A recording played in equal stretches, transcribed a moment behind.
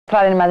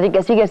en Madrid,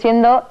 que sigue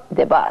siendo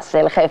The Boss,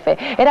 el jefe.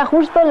 Era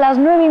justo las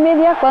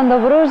 9:30 cuando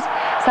Bruce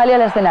salió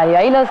al escenario.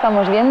 Ahí lo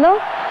estamos viendo,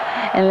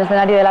 en el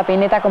escenario de la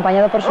Peineta,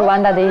 acompañado por su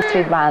banda de E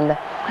Street Band.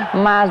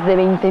 Más de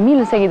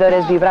 20.000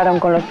 seguidores vibraron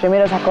con los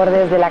primeros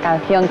acordes de la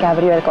canción que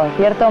abrió el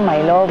concierto,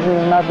 My Love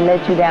Will Not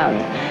Let You Down.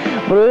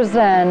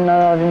 Bruce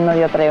no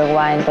dio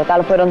tregua. En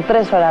total fueron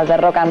 3 horas de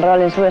rock and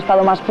roll en su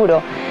estado más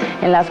puro,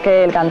 en las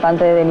que el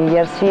cantante de New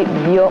Jersey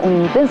dio un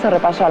intenso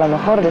repaso a lo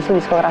mejor de su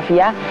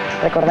discografía.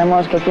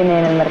 Recordemos que tiene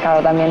en el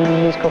mercado también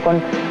un disco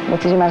con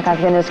muchísimas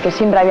canciones que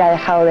siempre había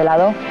dejado de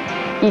lado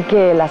y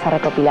que las ha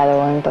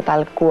recopilado en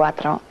total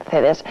 4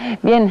 CDs.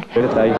 Bien. Está ahí.